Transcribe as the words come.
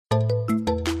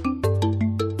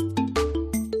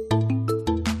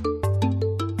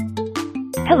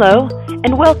Hello,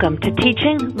 and welcome to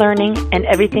Teaching, Learning, and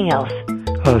Everything Else,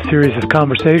 a series of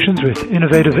conversations with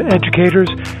innovative educators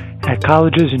at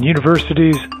colleges and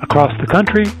universities across the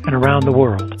country and around the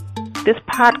world. This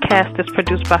podcast is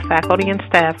produced by faculty and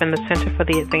staff in the Center for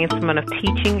the Advancement of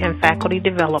Teaching and Faculty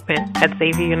Development at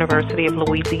Xavier University of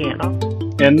Louisiana.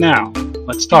 And now,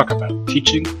 let's talk about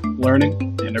teaching,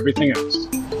 learning, and everything else.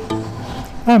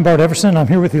 I'm Bart Everson. I'm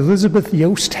here with Elizabeth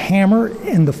Yost Hammer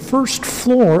in the first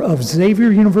floor of Xavier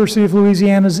University of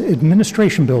Louisiana's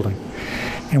administration building.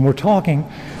 And we're talking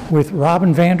with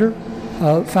Robin Vander,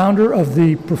 founder of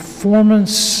the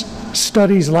Performance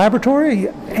Studies Laboratory,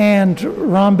 and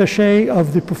Ron Bechet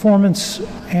of the Performance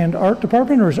and Art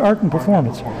Department, or is Art and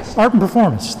Performance? Art and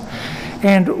Performance.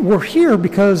 And we're here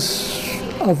because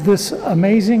of this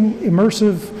amazing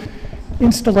immersive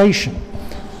installation.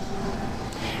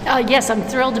 Yes, I'm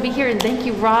thrilled to be here, and thank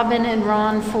you, Robin and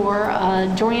Ron, for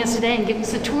joining us today and giving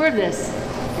us a tour of this.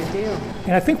 Good deal.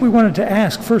 And I think we wanted to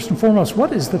ask, first and foremost,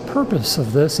 what is the purpose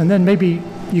of this? And then maybe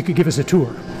you could give us a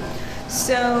tour.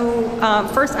 So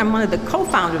first, I'm one of the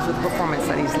co-founders of the Performance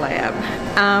Studies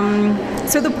Lab.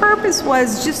 So the purpose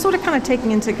was just sort of kind of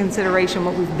taking into consideration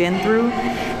what we've been through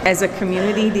as a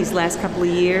community these last couple of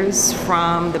years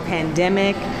from the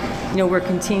pandemic. You know, we're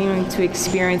continuing to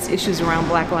experience issues around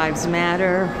Black Lives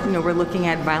Matter. You know, we're looking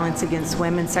at violence against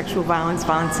women, sexual violence,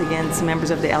 violence against members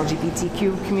of the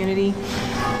LGBTQ community.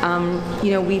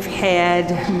 You know, we've had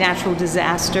natural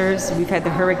disasters. We've had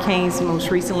the hurricanes.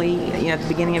 Most recently, you know, at the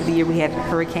beginning of the year, we had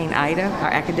Hurricane Ida, our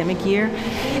academic year.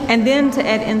 And then to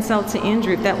add insult to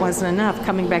injury, if that wasn't enough,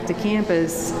 coming back to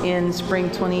campus in spring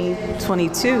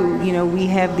 2022, you know, we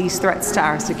have these threats to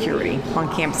our security on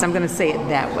campus. I'm going to say it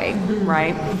that way,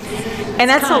 right? And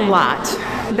that's a lot.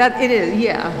 That it is,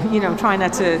 yeah. You know, trying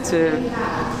not to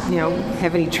you know,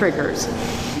 have any triggers.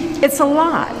 It's a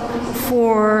lot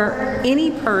for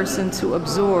any person to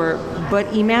absorb, but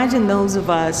imagine those of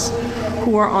us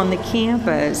who are on the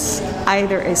campus,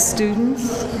 either as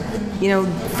students, you know,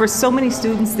 for so many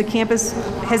students, the campus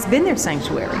has been their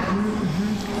sanctuary.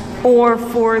 Or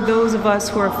for those of us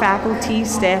who are faculty,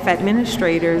 staff,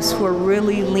 administrators who are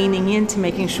really leaning into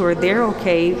making sure they're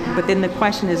okay, but then the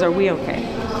question is, are we okay?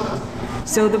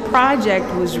 So the project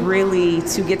was really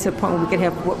to get to a point where we could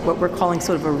have what we're calling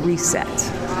sort of a reset,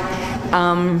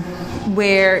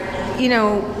 where, you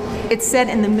know, it's set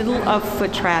in the middle of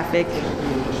foot traffic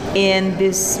in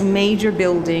this major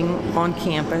building on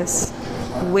campus,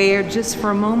 where just for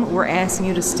a moment we're asking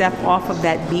you to step off of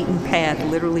that beaten path,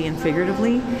 literally and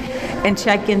figuratively, and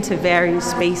check into various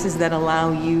spaces that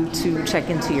allow you to check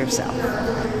into yourself.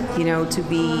 You know, to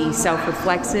be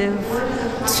self-reflexive,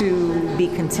 to be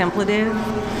contemplative,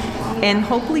 and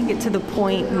hopefully get to the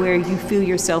point where you feel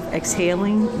yourself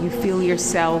exhaling, you feel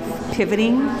yourself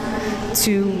pivoting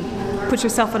to put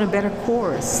yourself on a better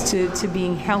course, to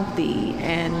being healthy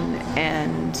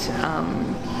and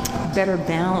better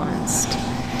balanced,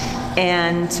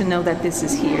 and to know that this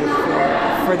is here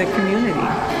for the community.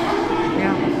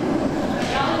 Yeah.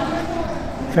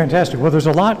 Fantastic. Well, there's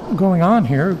a lot going on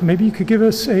here. Maybe you could give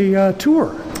us a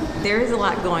tour. There is a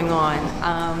lot going on.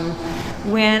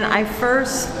 When I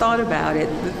first thought about it,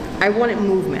 I wanted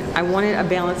movement. I wanted a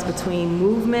balance between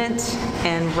movement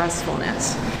and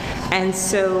restfulness. And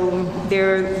so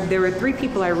there were three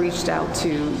people I reached out to,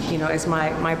 you know, as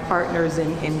my partners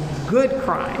in good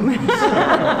crime.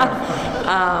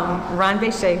 Ron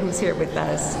Bechet, who's here with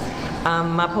us,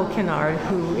 Mapo Kennard,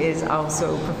 who is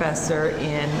also professor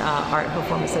in art and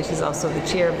performance, so she's also the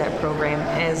chair of that program,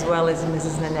 as well as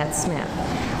Mrs. Nanette Smith,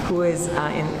 who is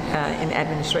in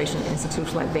administration,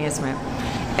 institutional advancement.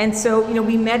 And so, you know,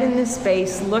 we met in this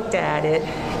space, looked at it,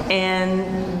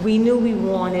 and we knew we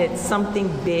wanted something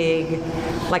big,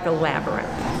 like a labyrinth.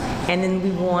 And then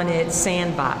we wanted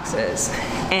sandboxes.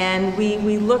 And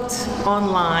we looked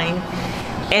online,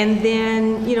 and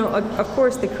then, you know, of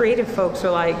course, the creative folks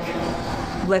are like,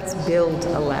 let's build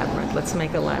a labyrinth, let's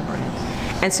make a labyrinth.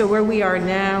 And so where we are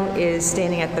now is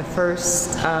standing at the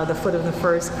foot of the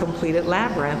first completed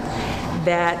labyrinth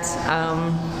that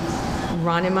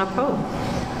Ron and Mapo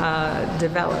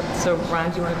developed. So Ron,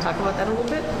 do you want to talk about that a little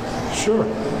bit? Sure.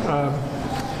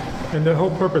 And the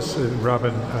whole purpose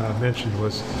Robin mentioned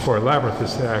was for a labyrinth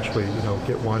is to actually, you know,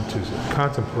 get one to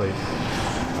contemplate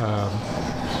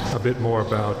a bit more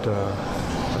about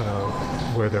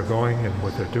where they're going and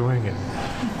what they're doing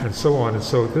and so on. And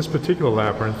so this particular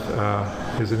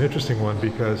labyrinth is an interesting one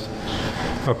because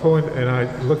Mapo and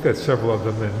I looked at several of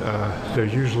them, and they're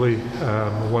usually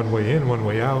one way in, one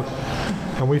way out.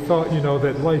 And we thought, you know,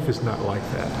 that life is not like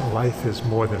that. Life is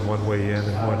more than one way in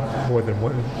and more than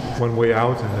one way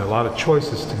out, and a lot of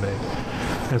choices to make.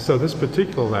 And so this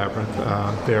particular labyrinth,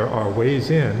 there are ways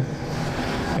in,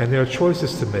 and there are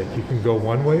choices to make. You can go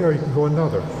one way or you can go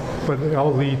another, but they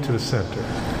all lead to the center.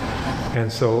 And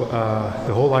so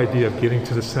the whole idea of getting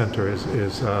to the center is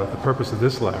the purpose of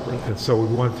this labyrinth. And so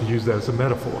we wanted to use that as a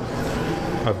metaphor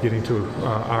of getting to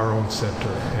our own center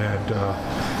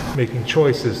and making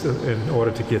choices in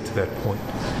order to get to that point.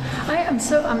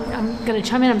 I'm going to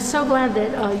chime in. I'm so glad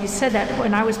that you said that.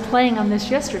 When I was playing on this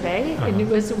yesterday, and it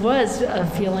was a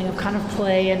feeling of kind of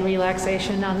play and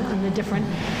relaxation on the different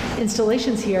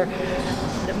installations here.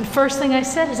 The first thing I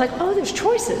said is like, oh, there's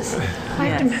choices. I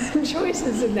have to make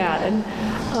choices in that, and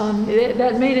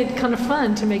that made it kind of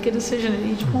fun to make a decision at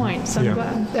each point. So I'm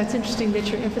glad, that's interesting that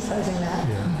you're emphasizing that.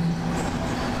 Yeah.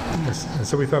 And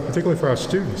so we thought, particularly for our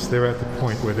students, they're at the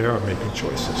point where they are making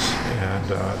choices, and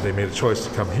they made a choice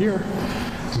to come here,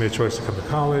 they made a choice to come to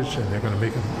college, and they're going to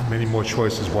make many more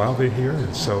choices while they're here.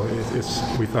 And so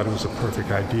we thought it was a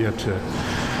perfect idea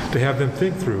to have them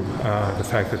think through the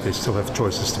fact that they still have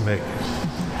choices to make.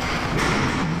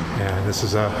 And this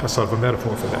is a sort of a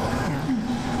metaphor for that.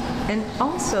 Yeah. And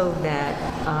also that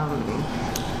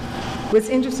what's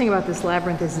interesting about this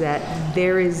labyrinth is that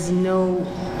there is no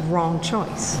wrong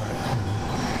choice.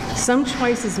 Some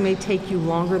choices may take you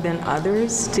longer than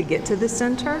others to get to the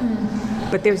center,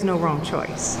 but there's no wrong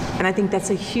choice. And I think that's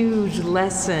a huge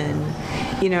lesson,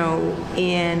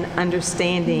 in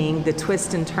understanding the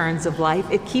twists and turns of life.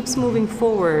 It keeps moving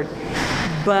forward,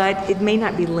 but it may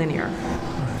not be linear.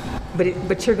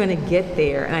 But you're going to get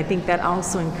there, and I think that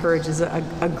also encourages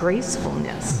a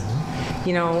gracefulness,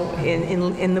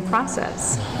 in the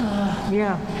process.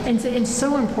 And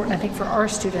so important, I think, for our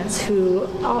students who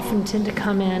often tend to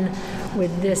come in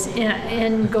with this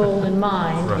end goal in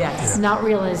mind, not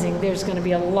realizing there's going to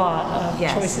be a lot of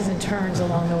choices and turns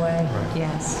along the way. Right.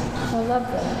 Yes. I love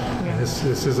that. And this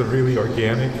is a really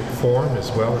organic form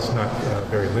as well. It's not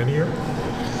very linear.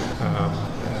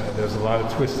 There's a lot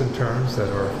of twists and turns that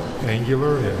are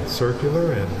angular and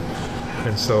circular,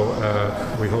 and so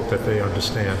we hope that they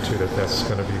understand too that that's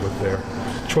going to be what their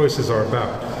choices are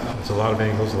about. There's a lot of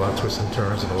angles, a lot of twists and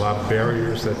turns, and a lot of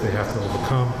barriers that they have to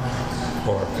overcome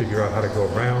or figure out how to go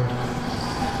around.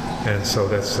 And so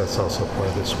that's also part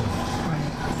of this one.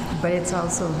 Right. But it's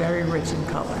also very rich in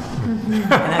color.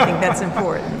 And I think that's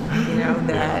important,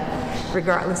 that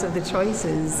regardless of the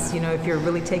choices, if you're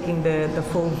really taking the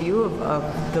full view of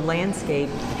the landscape,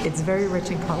 it's very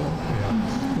rich in color.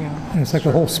 And it's like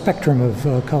a whole spectrum of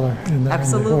color in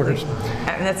the borders.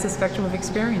 And that's the spectrum of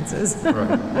experiences.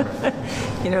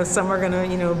 Right. Some are going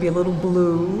to, be a little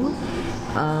blue,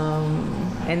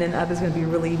 and then others going to be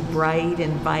really bright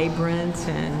and vibrant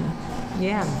and,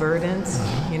 verdant,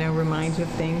 remind you of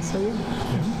things. So,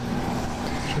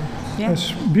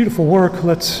 That's beautiful work.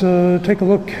 Let's take a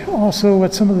look also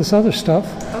at some of this other stuff.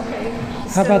 Okay.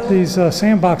 How about these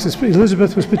sandboxes?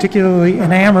 Elizabeth was particularly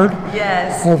enamored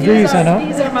of these, I know.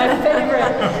 These are my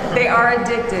favorite. They are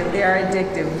addictive. They are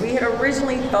addictive. We had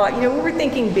originally thought, we were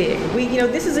thinking big.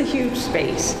 This is a huge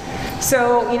space.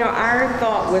 So, our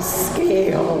thought was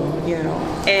scale,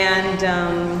 and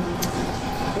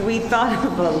we thought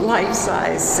of a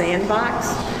life-size sandbox.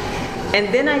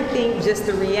 And then I think just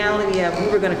the reality of we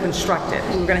were going to construct it.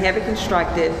 We were going to have it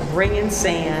constructed, bring in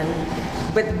sand.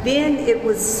 But then it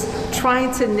was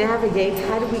trying to navigate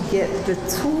how do we get the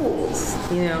tools,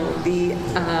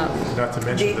 not to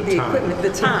mention the equipment,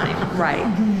 the time, right.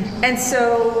 And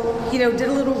so, did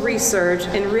a little research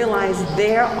and realized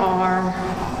there are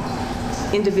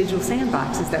individual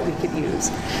sandboxes that we could use.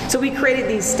 So we created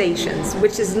these stations,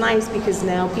 which is nice because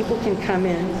now people can come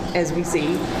in, as we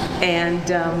see, and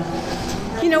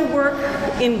work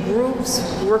in groups,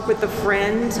 work with a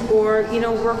friend, or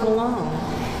work alone.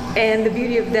 And the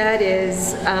beauty of that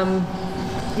is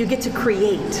you get to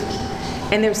create.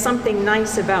 And there's something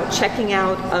nice about checking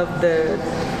out of the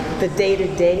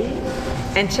day-to-day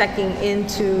and checking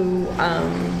into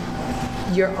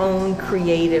your own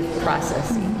creative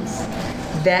processes.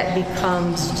 That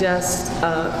becomes just,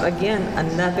 again,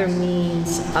 another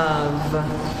means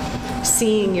of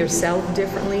seeing yourself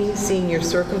differently, seeing your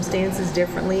circumstances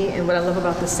differently. And what I love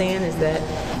about the sand is that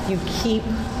you keep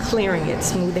clearing it,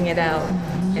 smoothing it out,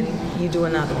 and you do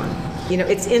another one.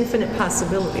 It's infinite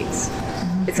possibilities.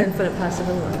 It's infinite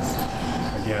possibilities.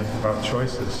 Again, about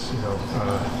choices,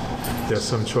 there's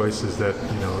some choices that,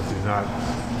 do not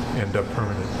end up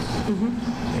permanent.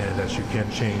 And as you can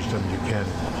change them, you can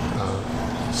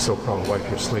so-called wipe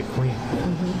your slate clean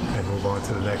and move on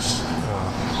to the next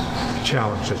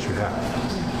challenge that you have.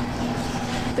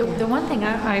 The one thing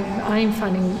I'm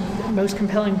finding most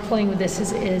compelling playing with this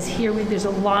is here there's a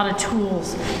lot of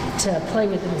tools to play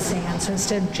with in the sand. So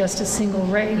instead of just a single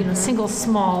ray, single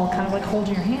small, kind of like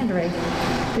holding your hand ray,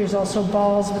 there's also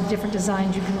balls with different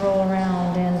designs you can roll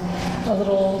around, and a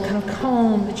little kind of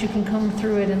comb that you can comb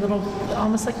through it, and little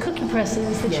almost like cookie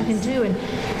presses that you can do. And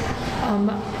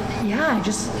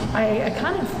I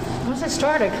kind of, once I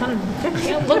start, I kind of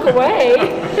can't look away.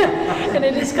 And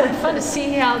it is kind of fun to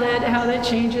see how that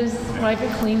changes. Wipe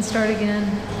it clean, start again.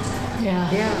 Yeah.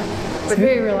 It's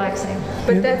very relaxing.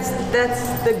 But that's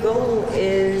the goal,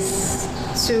 is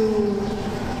to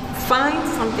find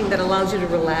something that allows you to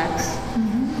relax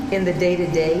in the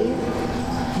day-to-day,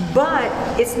 but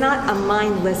it's not a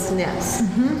mindlessness.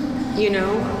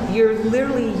 You're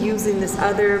literally using this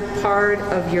other part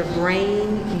of your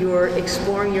brain, you're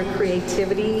exploring your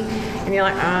creativity, and you're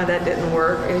like, that didn't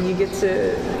work, and you get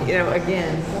to,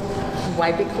 again,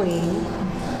 wipe it clean,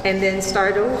 and then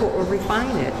start over or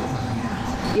refine it.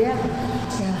 Yeah.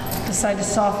 Decide to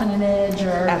soften an edge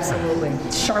or absolutely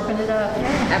sharpen it up.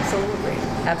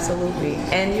 Absolutely.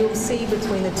 And you'll see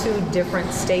between the two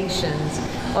different stations.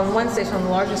 On one station, on the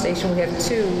larger station, we have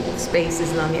 2 spaces,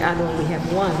 and on the other one we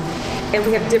have 1. And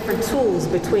we have different tools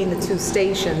between the 2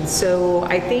 stations. So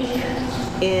I think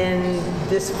in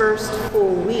this first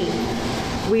full week,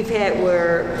 we've had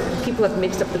where people have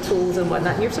mixed up the tools and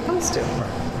whatnot, and you're supposed to.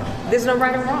 There's no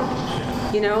right or wrong.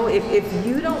 If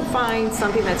you don't find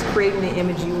something that's creating the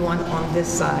image you want on this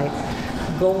side,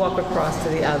 go walk across to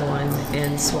the other one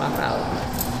and swap out.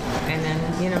 And then,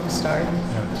 start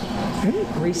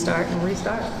and restart and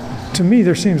restart. To me,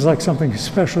 there seems like something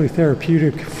especially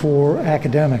therapeutic for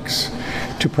academics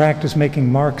to practice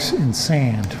making marks in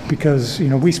sand, because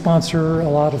we sponsor a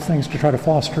lot of things to try to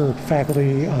foster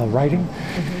faculty writing.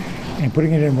 And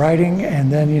putting it in writing,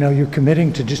 and then you're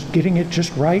committing to just getting it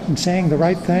just right and saying the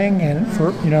right thing, and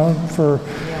for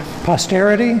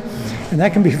posterity, and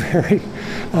that can be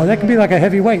that can be like a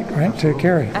heavy weight, right, to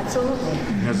carry. Absolutely.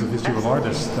 As a visual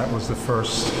artist, that was the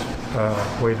first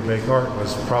way to make art,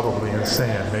 was probably in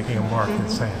sand, making a mark in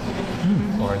sand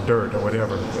or in dirt or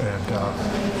whatever, and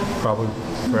probably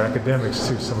for academics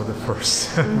too, some of the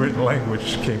first written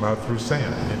language came out through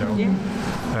sand,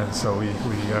 and so we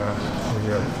are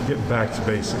getting back to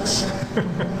basics.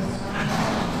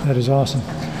 That is awesome.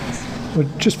 Well,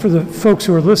 just for the folks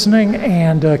who are listening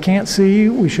and can't see,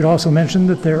 we should also mention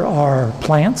that there are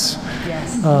plants,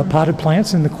 potted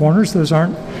plants in the corners. Those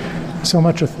aren't so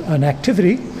much an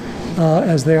activity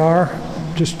as they are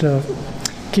just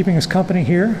keeping us company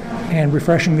here and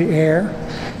refreshing the air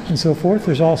and so forth.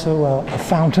 There's also a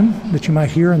fountain that you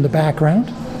might hear in the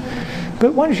background.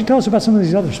 But why don't you tell us about some of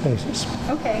these other spaces?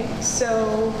 Okay,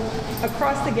 so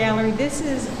across the gallery, this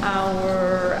is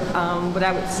our, what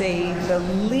I would say, the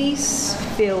least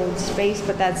filled space,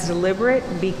 but that's deliberate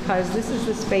because this is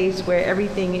the space where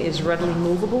everything is readily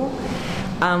movable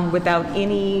without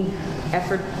any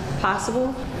effort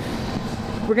possible.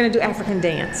 We're going to do African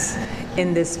dance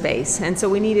in this space, and so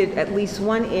we needed at least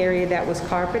one area that was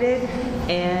carpeted,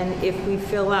 and if we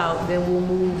fill out, then we'll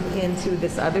move into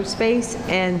this other space.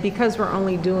 And because we're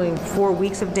only doing 4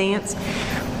 weeks of dance,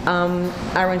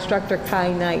 our instructor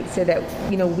Kai Knight said that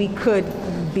we could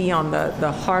be on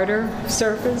the harder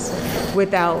surface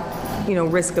without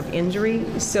risk of injury,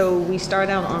 so we start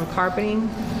out on carpeting.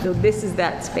 So this is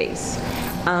that space.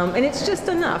 And it's just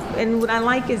enough. And what I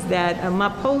like is that my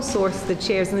pose sourced the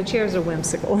chairs, and the chairs are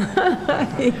whimsical.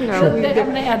 The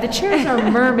chairs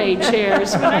are mermaid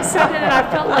chairs. When I sat in it,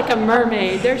 I felt like a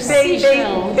mermaid. They're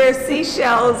seashells. They're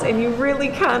seashells, and you really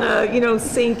kind of,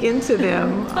 sink into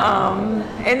them.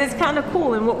 And it's kind of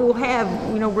cool. And what we'll have,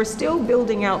 we're still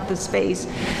building out the space.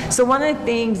 So one of the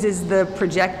things is the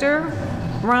projector.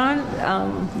 Ron,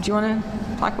 do you want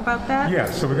to talk about that? Yeah,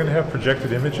 so we're going to have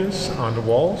projected images on the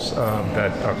walls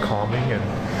that are calming and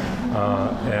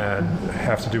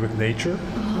have to do with nature.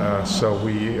 So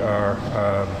we are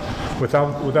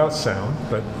without sound,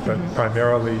 but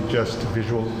primarily just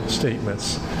visual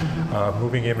statements,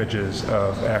 moving images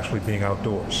of actually being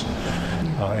outdoors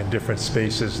in different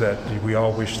spaces that we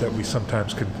all wish that we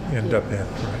sometimes could end up in.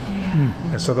 Right?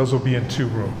 And so those will be in 2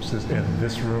 rooms, in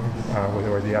this room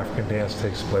where the African dance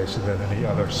takes place, and then in the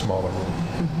other smaller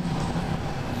room.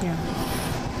 Yeah.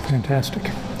 Fantastic.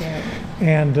 Yeah.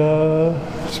 And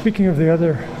speaking of the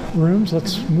other rooms,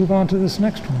 let's move on to this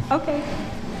next one. Okay.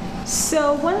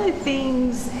 So one of the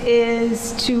things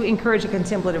is to encourage a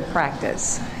contemplative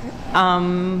practice.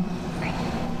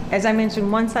 As I mentioned,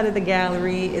 one side of the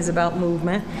gallery is about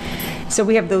movement. So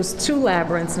we have those 2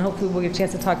 labyrinths, and hopefully we'll get a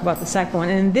chance to talk about the second one.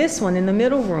 And in this one, in the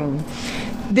middle room,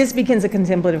 this begins a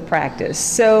contemplative practice.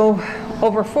 So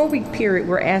over a 4-week period,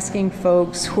 we're asking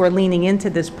folks who are leaning into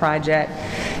this project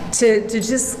to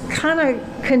just kind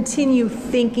of continue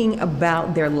thinking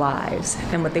about their lives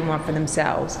and what they want for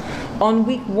themselves. On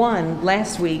week 1,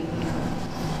 last week,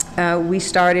 we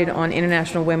started on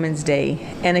International Women's Day,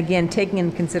 and again, taking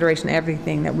into consideration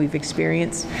everything that we've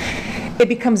experienced, it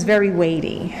becomes very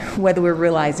weighty, whether we're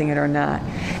realizing it or not.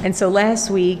 And so last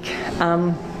week,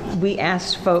 we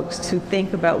asked folks to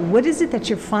think about what is it that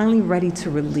you're finally ready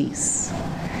to release,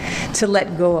 to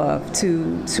let go of,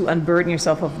 to unburden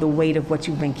yourself of the weight of what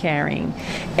you've been carrying.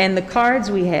 And the cards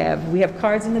we have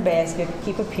cards in the basket,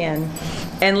 keep a pin,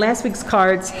 and last week's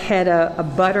cards had a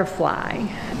butterfly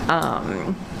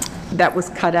that was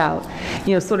cut out,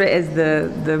 sort of as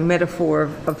the metaphor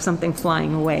of something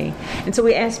flying away. And so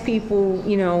we asked people,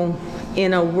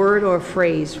 in a word or a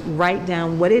phrase, write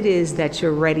down what it is that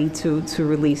you're ready to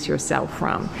release yourself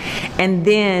from. And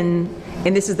then,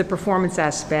 and this is the performance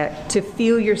aspect, to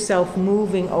feel yourself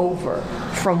moving over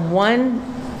from one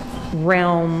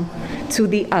realm to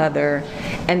the other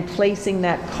and placing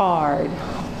that card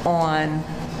on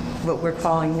what we're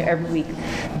calling every week,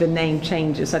 the name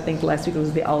changes. I think last week it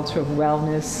was the altar of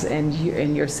wellness and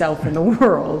yourself in the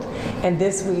world, and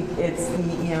this week it's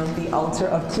the altar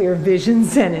of clear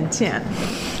visions and intent.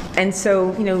 And so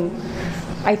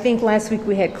I think last week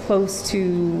we had close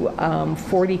to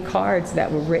 40 cards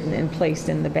that were written and placed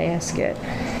in the basket.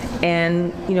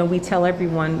 And we tell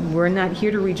everyone, we're not here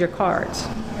to read your cards.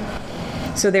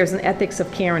 So there's an ethics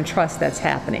of care and trust that's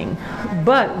happening.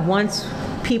 But once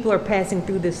people are passing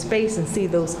through this space and see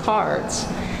those cards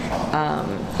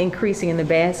increasing in the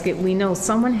basket, we know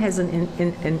someone has an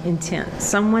intent.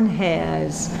 Someone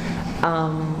has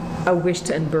a wish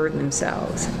to unburden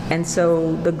themselves. And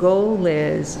so the goal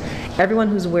is everyone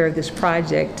who's aware of this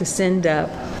project to send up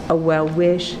a well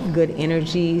wish, good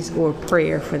energies, or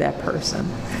prayer for that person,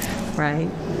 right?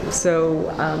 So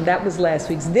that was last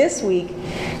week's. This week,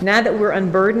 now that we're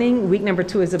unburdening, week number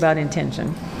 2 is about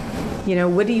intention.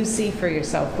 What do you see for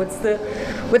yourself? What's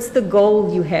the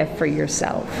goal you have for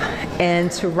yourself?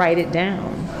 And to write it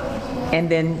down. And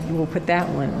then we'll put that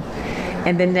one.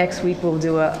 And then next week we'll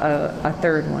do a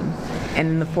third one. And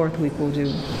then the 4th week we'll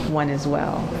do one as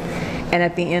well. And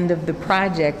at the end of the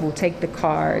project, we'll take the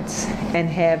cards and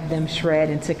have them shred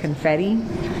into confetti,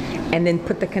 and then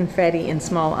put the confetti in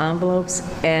small envelopes,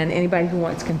 and anybody who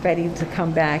wants confetti to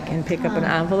come back and pick up an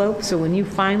envelope. So when you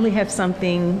finally have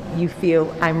something you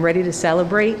feel, I'm ready to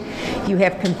celebrate, you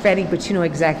have confetti, but you know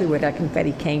exactly where that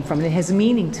confetti came from, and it has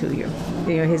meaning to you.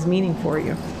 It has meaning for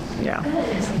you. Yeah. That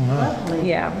is lovely.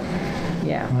 Yeah.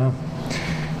 Yeah. Well,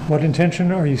 what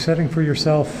intention are you setting for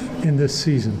yourself in this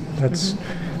season? That's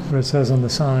what it says on the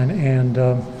sign. And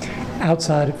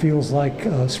outside it feels like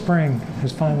spring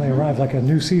has finally arrived, like a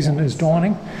new season is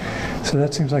dawning. So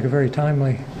that seems like a very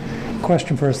timely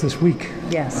question for us this week.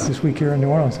 Yes. This week here in New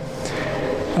Orleans.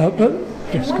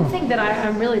 And one thing that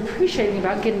I'm really appreciating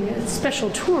about getting a special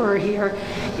tour here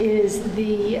is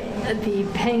the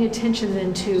paying attention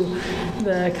then to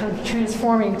the kind of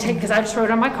transforming, because I just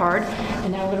wrote on my card,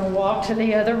 and now we're going to walk to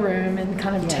the other room and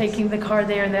kind of taking the card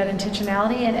there and that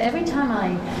intentionality. And every time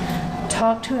I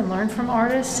talk to and learn from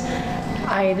artists,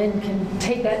 I then can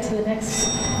take that to the next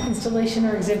installation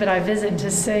or exhibit I visit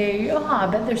to say, I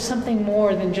bet there's something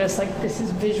more than just like this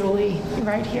is visually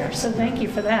right here. So thank you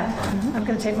for that. I'm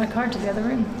going to take my card to the other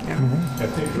room. I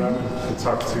think Robin could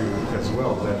talk to as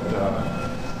well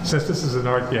that since this is an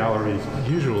art gallery,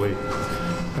 usually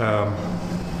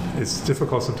it's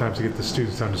difficult sometimes to get the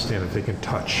students to understand that they can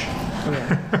touch.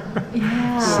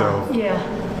 And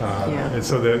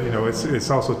so that it's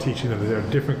also teaching them that there are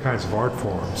different kinds of art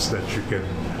forms that you can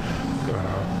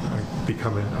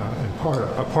become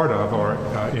a part of or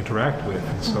interact with,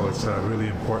 and so it's really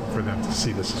important for them to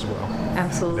see this as well.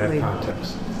 Absolutely. In that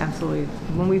context. Absolutely.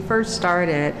 When we first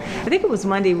started, I think it was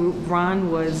Monday,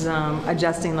 Ron was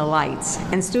adjusting the lights,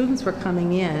 and students were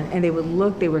coming in, and they would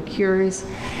look, they were curious,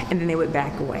 and then they would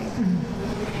back away.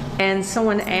 And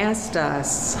someone asked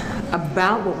us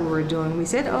about what we were doing. We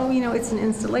said, it's an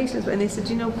installation. And they said,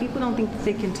 people don't think that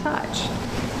they can touch.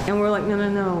 And we're like,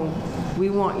 no. We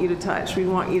want you to touch. We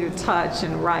want you to touch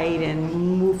and write and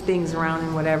move things around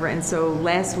and whatever. And so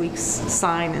last week's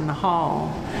sign in the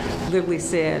hall literally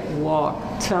said,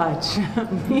 walk, touch,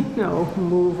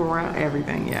 move around,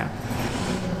 everything,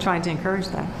 Trying to encourage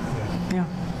that,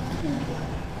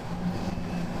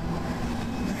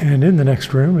 And in the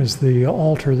next room is the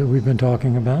altar that we've been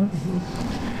talking about.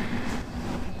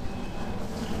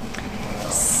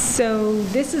 So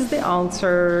this is the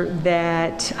altar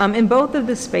that, in both of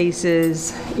the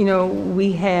spaces,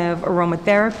 we have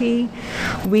aromatherapy,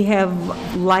 we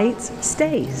have lights,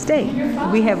 stay.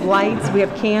 We have lights, we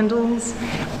have candles,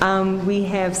 we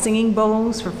have singing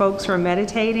bowls for folks who are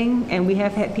meditating, and we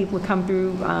have had people come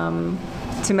through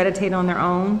to meditate on their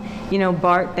own.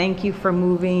 Bart, thank you for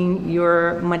moving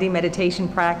your Monday meditation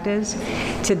practice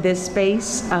to this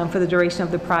space for the duration of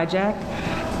the project.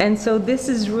 And so this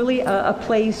is really a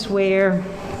place where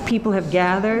people have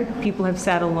gathered, people have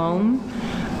sat alone.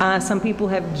 Some people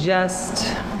have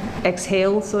just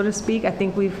exhaled, so to speak. I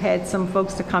think we've had some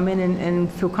folks to come in and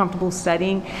feel comfortable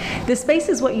studying. The space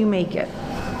is what you make it.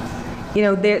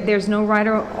 There's no right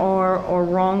or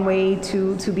wrong way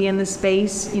to be in the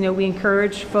space. We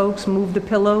encourage folks, move the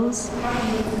pillows,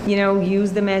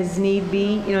 use them as need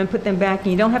be, and put them back.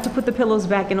 And you don't have to put the pillows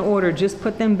back in order. Just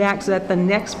put them back so that the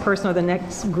next person or the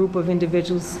next group of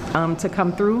individuals to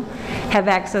come through have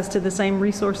access to the same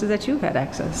resources that you've had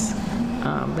access,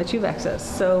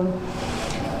 So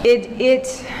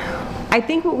I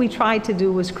think what we tried to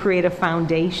do was create a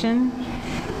foundation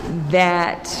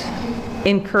that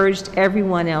encouraged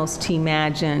everyone else to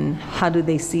imagine how do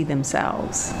they see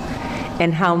themselves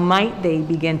and how might they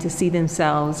begin to see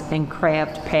themselves and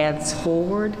craft paths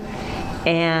forward.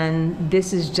 And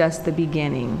this is just the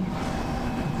beginning.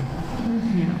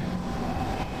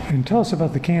 And tell us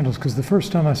about the candles, because the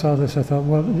first time I saw this, I thought,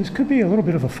 well, this could be a little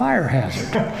bit of a fire hazard.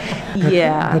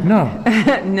 But no.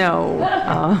 No.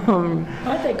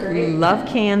 Aren't they great? Love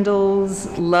candles,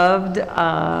 love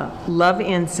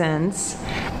incense,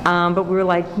 but we were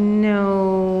like,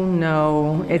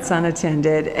 no, it's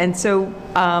unattended. And so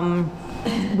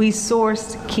we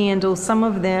sourced candles. Some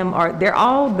of them they're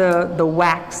all the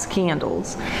wax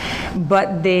candles,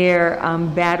 but they're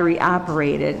battery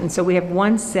operated. And so we have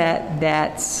one set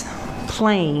that's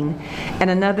plain and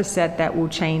another set that will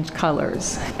change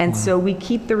colors. And so we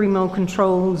keep the remote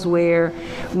controls where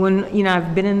when,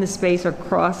 I've been in the space or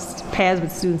crossed paths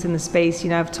with students in the space,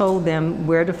 I've told them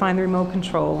where to find the remote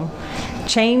control,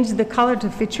 change the color to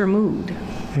fit your mood.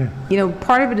 Yeah.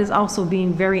 Part of it is also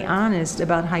being very honest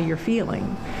about how you're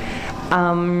feeling.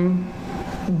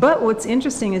 But what's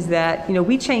interesting is that,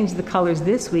 we changed the colors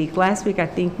this week. Last week, I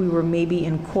think we were maybe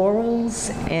in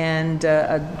corals and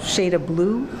a shade of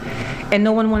blue, and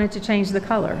no one wanted to change the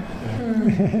color.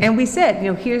 And we said,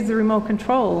 here's the remote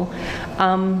control.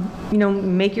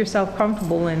 Make yourself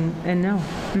comfortable and no.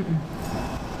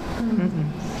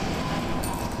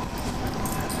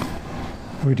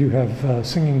 We do have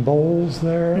singing bowls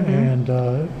there, and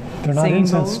they're not Singing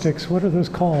incense bowls? sticks. What are those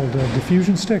called?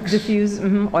 Diffusion sticks?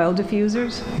 Oil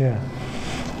diffusers.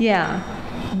 Yeah.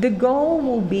 The goal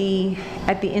will be,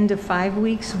 at the end of 5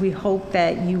 weeks, we hope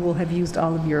that you will have used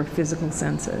all of your physical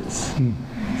senses.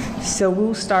 So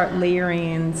we'll start layering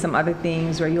in some other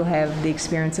things where you'll have the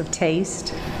experience of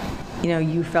taste.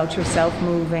 You felt yourself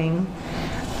moving.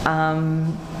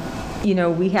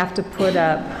 We have to put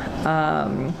up,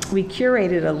 we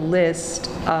curated a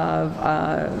list of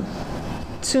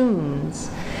tunes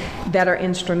that are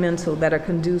instrumental, that are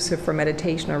conducive for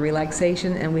meditation or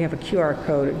relaxation, and we have a QR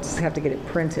code. I just have to get it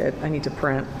printed. I need to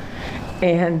print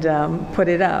and put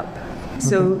it up.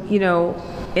 So,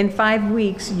 in 5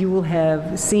 weeks, you will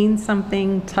have seen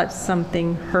something, touched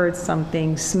something, heard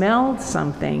something, smelled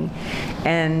something,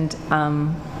 and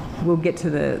we'll get to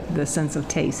the sense of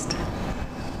taste.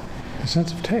 The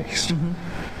sense of taste.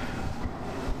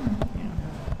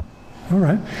 All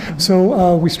right.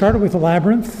 So we started with a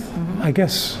labyrinth. I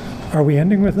guess, are we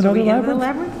ending with another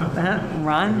labyrinth?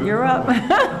 Ron, you're up.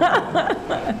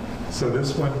 So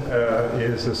this one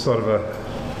is a sort of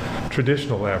a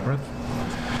traditional labyrinth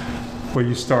where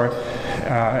you start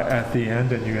at the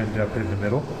end and you end up in the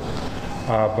middle.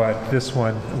 But this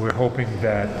one, we're hoping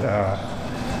that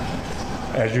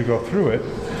as you go through it,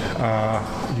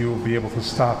 you'll be able to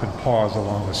stop and pause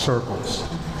along the circles.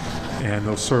 And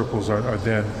those circles are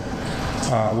then,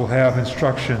 we'll have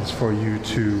instructions for you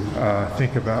to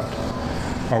think about,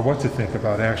 or what to think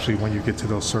about actually when you get to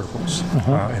those circles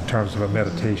in terms of a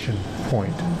meditation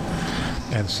point.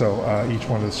 And so each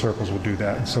one of the circles will do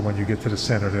that. And so when you get to the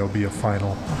center, there'll be a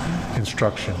final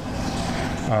instruction.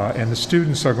 And the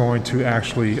students are going to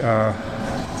actually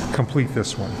complete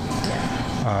this one.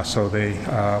 So they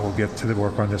will get to the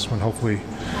work on this one hopefully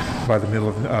by the middle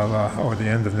of, or the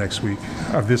end of this week,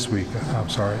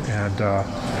 and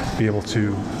be able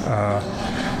to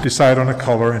decide on a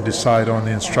color and decide on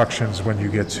the instructions when you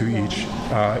get to each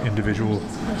individual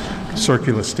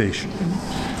circular station.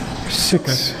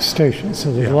 6 stations,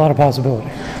 so there's a lot of possibility.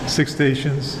 6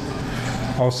 stations.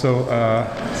 Also,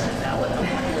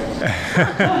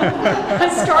 I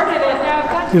started it, now I've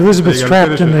got Elizabeth's You gotta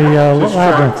trapped in finish the it. Just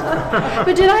labyrinth.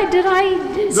 But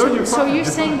you're so fine, you're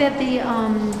you're saying that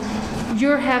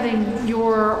you're having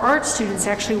your art students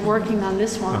actually working on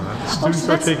this one? Students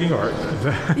are taking art.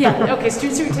 Yeah, okay,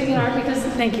 students who are taking art, because,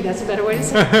 thank you, that's a better way to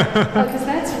say it. Because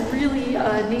that's really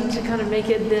neat to kind of make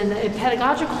it then a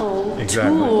pedagogical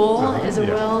Exactly. tool as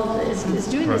Yeah. well as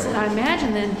doing this. Right. And I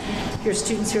imagine then your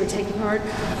students who are taking art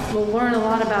will learn a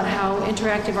lot about how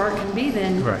interactive art can be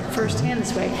then Right. firsthand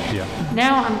this way. Yeah.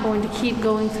 Now I'm going to keep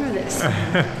going through this.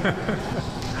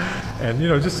 And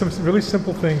just some really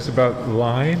simple things about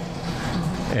line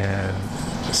and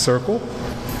circle.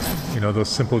 Those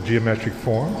simple geometric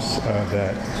forms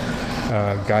that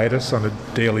guide us on a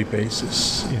daily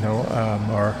basis.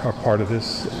 Are part of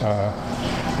this.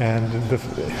 And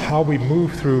how we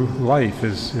move through life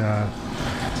is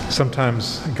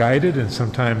sometimes guided and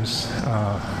sometimes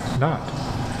not.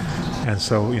 And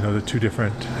so, the two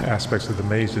different aspects of the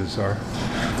mazes are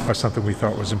something we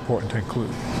thought was important to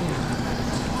include.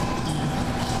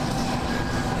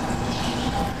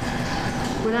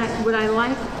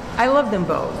 I love them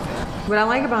both. What I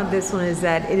like about this one is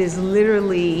that it is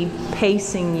literally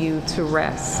pacing you to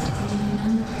rest,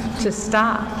 to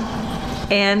stop.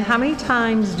 And how many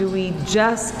times do we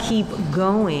just keep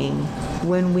going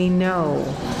when we know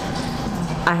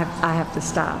I have to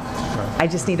stop? I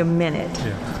just need a minute.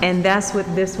 Yeah. And that's what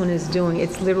this one is doing.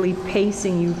 It's literally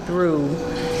pacing you through,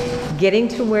 getting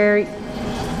to where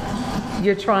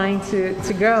you're trying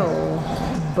to go,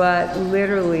 but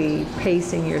literally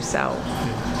pacing yourself.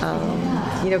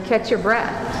 Catch your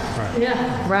breath.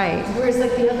 Yeah. Right. Whereas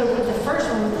like the first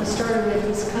one that we started with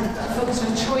was kind of focused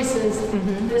on choices.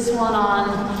 This one on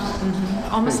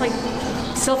almost like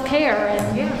self-care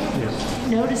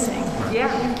and noticing. Yeah.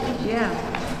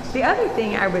 The other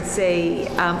thing I would say,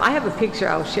 I have a picture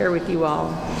I'll share with you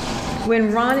all.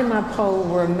 When Ron and my Poe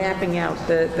were mapping out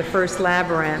the first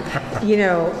labyrinth,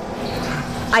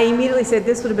 I immediately said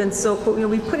this would have been so cool.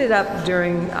 We put it up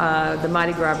during the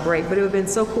Mardi Gras break, but it would have been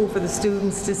so cool for the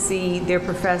students to see their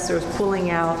professors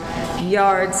pulling out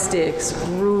yardsticks,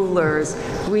 rulers.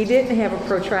 We didn't have a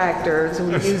protractor, so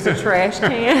we used a trash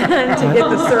can to get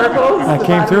the circles. I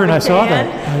came through and I saw that.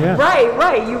 Oh, yeah.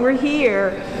 Right. You were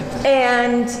here.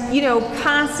 And,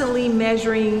 constantly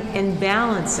measuring and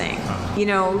balancing,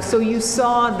 so you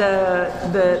saw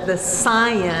the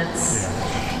science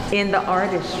in the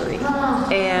artistry.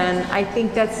 And I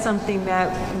think that's something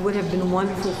that would have been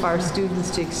wonderful for our students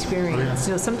to experience.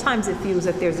 Sometimes it feels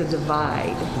that there's a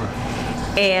divide.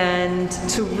 And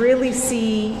to really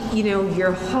see,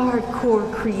 your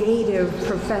hardcore creative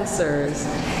professors,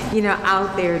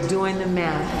 out there doing the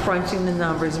math, crunching the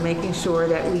numbers, making sure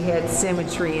that we had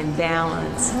symmetry and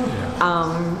balance,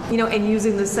 and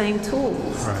using the same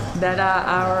tools that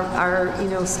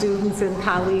our students and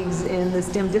colleagues in the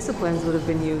STEM disciplines would have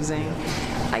been using.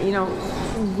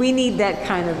 We need that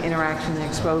kind of interaction and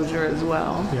exposure as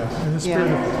well. Yeah,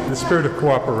 and the spirit of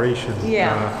cooperation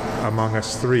among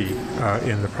us three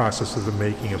in the process of the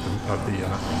making of the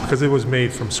because it was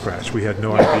made from scratch. We had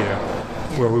no idea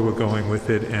where we were going with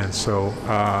it, and so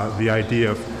the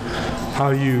idea of how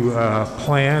you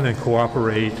plan and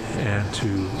cooperate and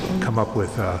to come up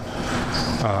with a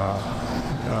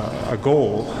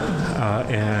goal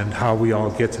and how we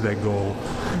all get to that goal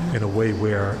in a way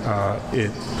where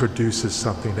it produces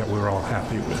something that we're all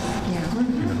happy with.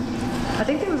 I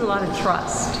think there was a lot of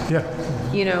trust. Yeah.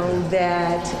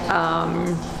 That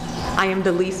I am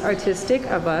the least artistic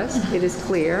of us, it is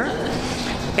clear.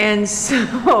 And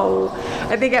so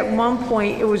I think at one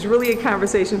point it was really a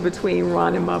conversation between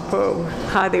Ron and Mapo,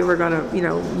 how they were going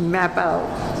to, map out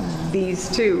these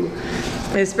two,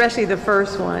 especially the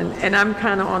first one. And I'm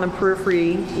kind of on the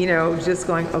periphery, just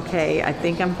going, okay, I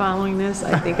think I'm following this.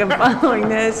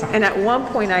 And at one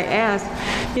point I asked,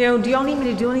 do y'all need me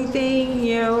to do anything?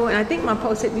 And I think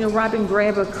Mapo said, Robin,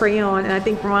 grab a crayon. And I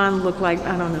think Ron looked like,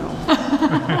 I don't know.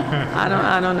 I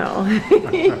don't know.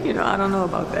 I don't know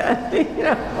about that.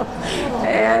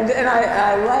 And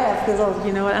I laughed because I was,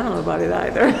 I don't know about it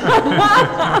either.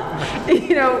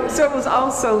 So it was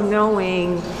also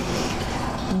knowing,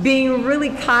 being really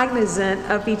cognizant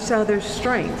of each other's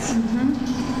strengths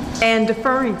and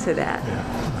deferring to that.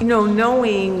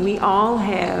 Knowing we all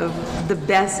have the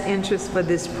best interest for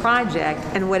this project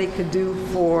and what it could do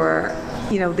for,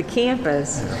 the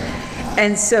campus.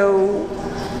 And so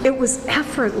it was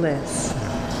effortless.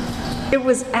 It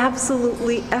was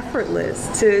absolutely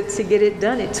effortless to get it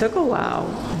done. It took a while,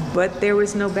 but there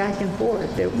was no back and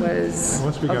forth. It was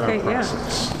once we got our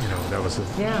process, that was it.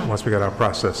 Yeah. Once we got our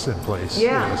process in place.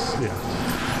 Yeah.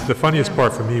 The funniest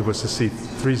part for me was to see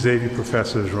 3 Xavier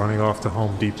professors running off to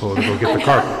Home Depot to go get the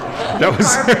carpet. That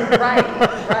was Right.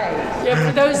 Yeah,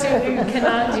 for those who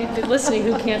cannot, listening,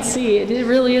 who can't see it, it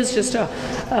really is just a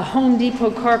Home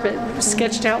Depot carpet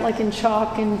sketched out like in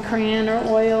chalk and crayon or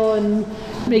oil and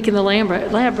making the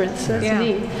labyrinth. So that's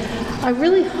neat. I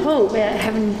really hope,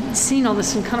 having seen all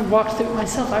this and kind of walked through it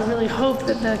myself, I really hope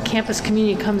that the campus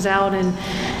community comes out and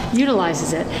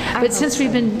utilizes it. But since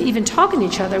we've been even talking to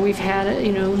each other, we've had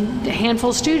a handful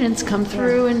of students come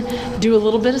through and do a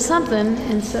little bit of something,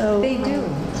 and so They do.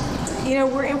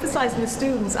 We're emphasizing the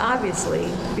students, obviously,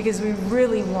 because we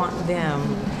really want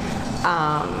them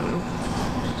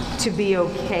to be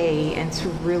okay and to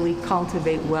really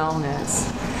cultivate wellness.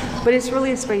 But it's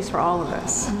really a space for all of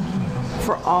us.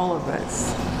 For all of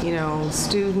us,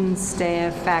 students,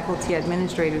 staff, faculty,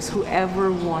 administrators,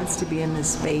 whoever wants to be in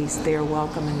this space, they're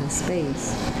welcome in this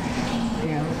space.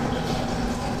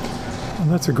 Well,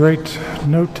 that's a great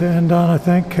note to end on, I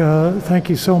think. Thank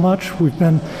you so much. We've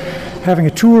been having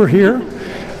a tour here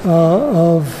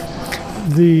of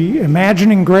the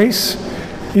Imagining Grace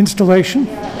installation.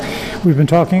 We've been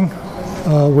talking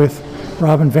with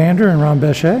Robin Vander and Ron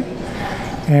Bechet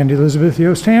and Elizabeth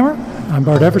Yost Hammer. I'm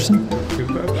Bart Everson.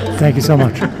 Thank you so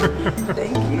much.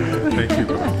 Thank you. Thank you.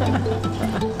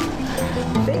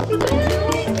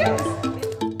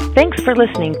 Thanks for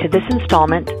listening to this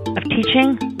installment of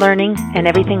Teaching, Learning, and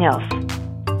Everything Else.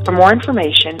 For more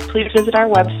information, please visit our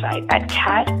website at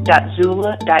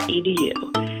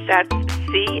cat.xula.edu. That's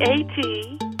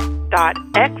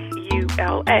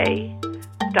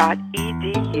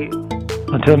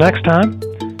cat.xula.edu. Until next time,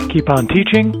 keep on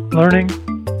teaching, learning,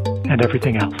 and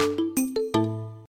everything else.